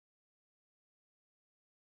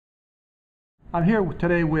I'm here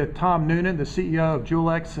today with Tom Noonan, the CEO of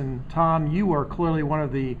Joulex, and Tom, you are clearly one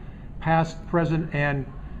of the past, present, and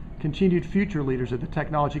continued future leaders of the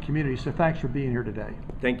technology community, so thanks for being here today.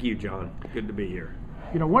 Thank you, John. Good to be here.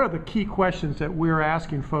 You know, one of the key questions that we're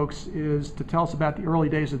asking folks is to tell us about the early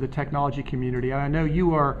days of the technology community. And I know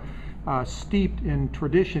you are steeped in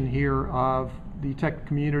tradition here of the tech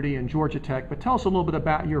community and Georgia Tech, but tell us a little bit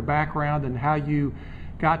about your background and how you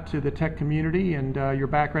got to the tech community and your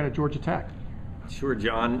background at Georgia Tech. Sure,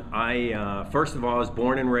 John. I first of all, I was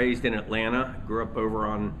born and raised in Atlanta. Grew up over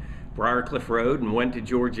on Briarcliff Road and went to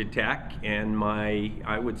Georgia Tech. And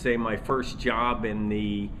I would say my first job in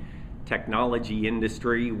the technology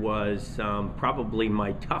industry was probably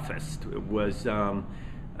my toughest. It was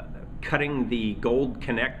cutting the gold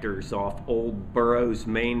connectors off old Burroughs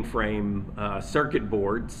mainframe circuit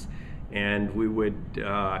boards, and we would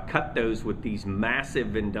cut those with these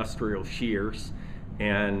massive industrial shears.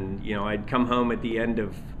 And you know, I'd come home at the end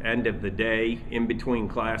of the day, in between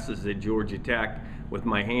classes at Georgia Tech, with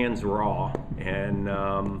my hands raw. And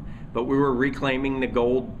but we were reclaiming the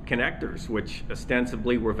gold connectors, which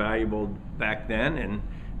ostensibly were valuable back then, and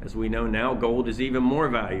as we know now, gold is even more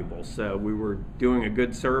valuable. So we were doing a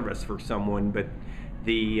good service for someone. But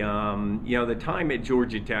the the time at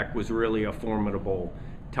Georgia Tech was really a formidable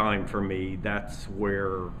time for me. That's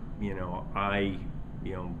where I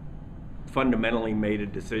fundamentally made a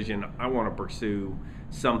decision. I want to pursue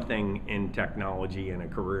something in technology and a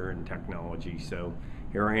career in technology. So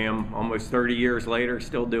here I am, almost 30 years later,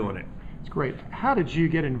 still doing it. It's great. How did you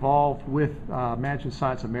get involved with Management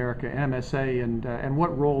Science America, MSA, and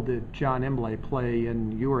what role did John Imlay play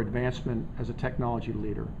in your advancement as a technology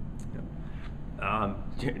leader?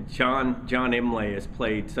 John Imlay has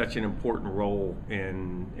played such an important role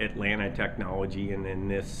in Atlanta technology and in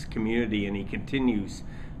this community, and he continues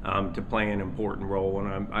to play an important role.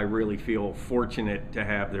 And I really feel fortunate to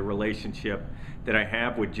have the relationship that I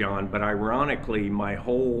have with John. But ironically, my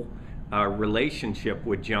whole relationship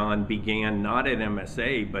with John began not at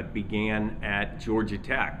MSA, but began at Georgia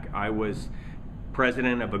Tech. I was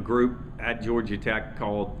president of a group at Georgia Tech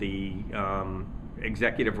called the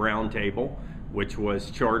Executive Roundtable, which was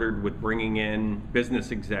chartered with bringing in business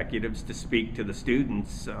executives to speak to the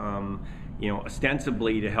students,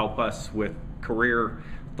 ostensibly to help us with career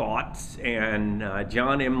thoughts. And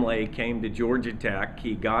John Imlay came to Georgia Tech.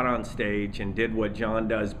 He got on stage and did what John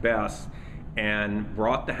does best and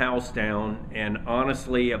brought the house down. And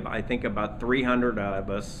honestly, I think about 300 of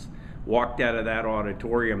us walked out of that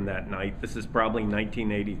auditorium that night. This is probably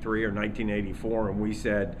 1983 or 1984, and we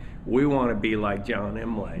said, we want to be like John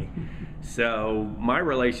Imlay. So my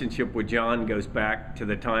relationship with John goes back to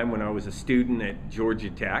the time when I was a student at Georgia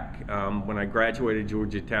Tech. When I graduated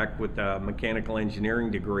Georgia Tech with a mechanical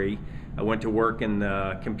engineering degree, I went to work in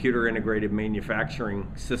the computer integrated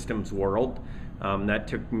manufacturing systems world. That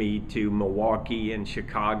took me to Milwaukee and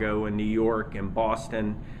Chicago and New York and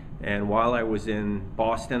Boston. And while I was in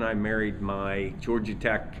Boston, I married my Georgia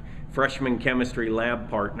Tech freshman chemistry lab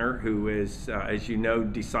partner, who is, as you know,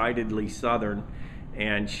 decidedly Southern.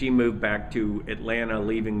 And she moved back to Atlanta,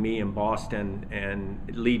 leaving me in Boston and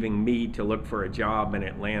leaving me to look for a job in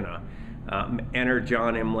Atlanta. Entered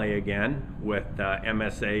John Imlay again with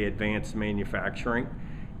MSA Advanced Manufacturing.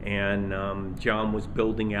 And John was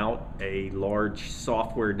building out a large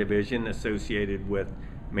software division associated with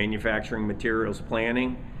manufacturing materials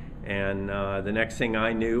planning. And the next thing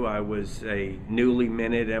I knew, I was a newly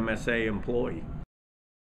minted MSA employee.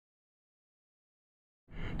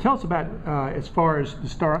 Tell us about, as far as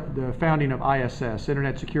the founding of ISS,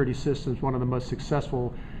 Internet Security Systems, one of the most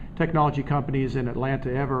successful technology companies in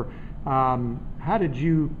Atlanta ever. How did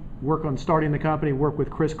you work on starting the company, work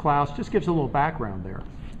with Chris Klaus? Just give us a little background there.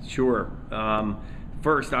 Sure.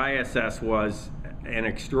 First, ISS was an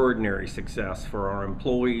extraordinary success for our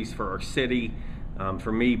employees, for our city,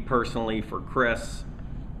 for me personally, for Chris.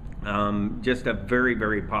 Just a very,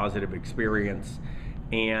 very positive experience.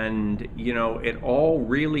 And it all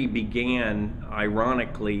really began,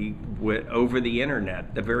 ironically, over the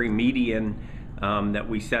internet, the very medium that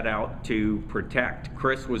we set out to protect.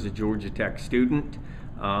 Chris was a Georgia Tech student,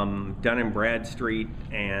 Dun & Bradstreet,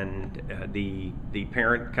 and the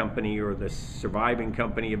parent company, or the surviving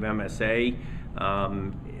company of MSA,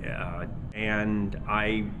 and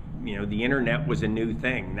the internet was a new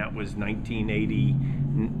thing. That was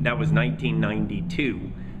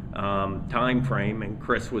 1992 time frame, and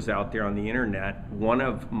Chris was out there on the internet. One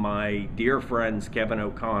of my dear friends, Kevin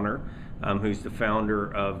O'Connor, who's the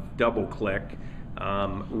founder of DoubleClick,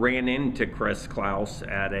 ran into Chris Klaus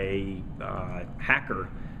at a hacker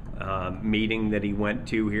meeting that he went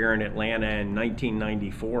to here in Atlanta in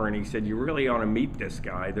 1994, and he said, "You really ought to meet this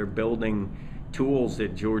guy. They're building tools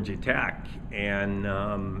at Georgia Tech," and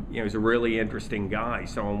he's a really interesting guy.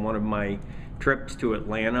 So on one of my trips to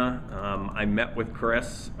Atlanta, I met with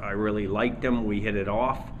Chris. I really liked him. We hit it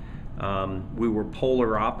off. We were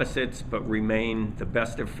polar opposites, but remain the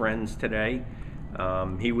best of friends today.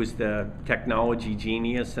 He was the technology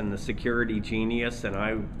genius and the security genius, and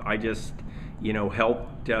I just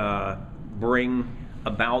helped bring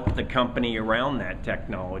about the company around that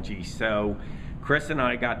technology. So Chris and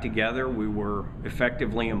I got together. We were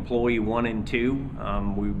effectively employee 1 and 2.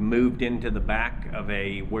 We moved into the back of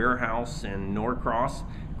a warehouse in Norcross.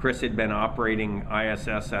 Chris had been operating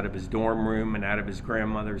ISS out of his dorm room and out of his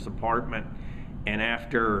grandmother's apartment. And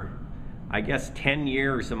after, I guess, 10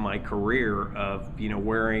 years of my career of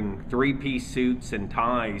wearing 3-piece suits and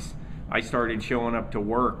ties, I started showing up to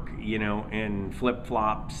work in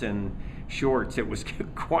flip-flops and shorts. It was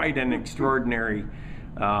quite an extraordinary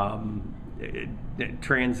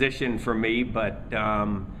transition for me, but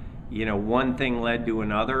one thing led to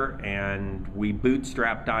another, and we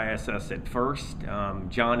bootstrapped ISS at first.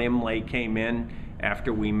 John Imlay came in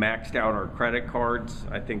after we maxed out our credit cards.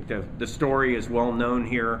 I think the story is well known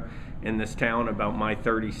here in this town about my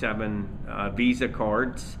 37 Visa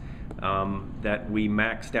cards that we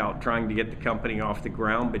maxed out trying to get the company off the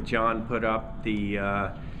ground, but John put up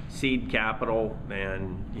the seed capital,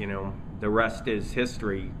 and the rest is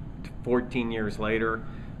history. 14 years later,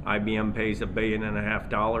 IBM pays $1.5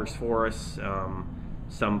 billion for us,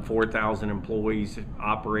 some 4,000 employees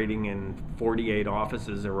operating in 48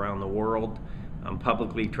 offices around the world. I'm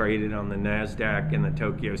publicly traded on the NASDAQ and the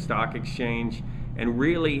Tokyo Stock Exchange, and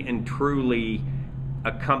really and truly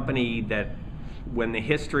a company that, when the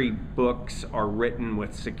history books are written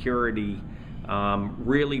with security,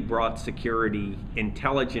 really brought security,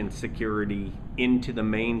 intelligent security, into the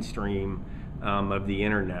mainstream of the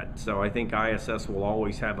internet. So I think ISS will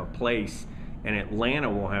always have a place, and Atlanta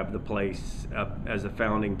will have the place as a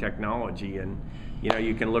founding technology. And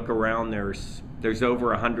you can look around, there's over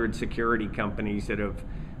 100 security companies that have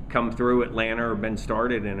come through Atlanta or been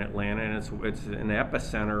started in Atlanta, and it's an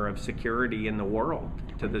epicenter of security in the world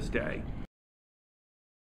to this day.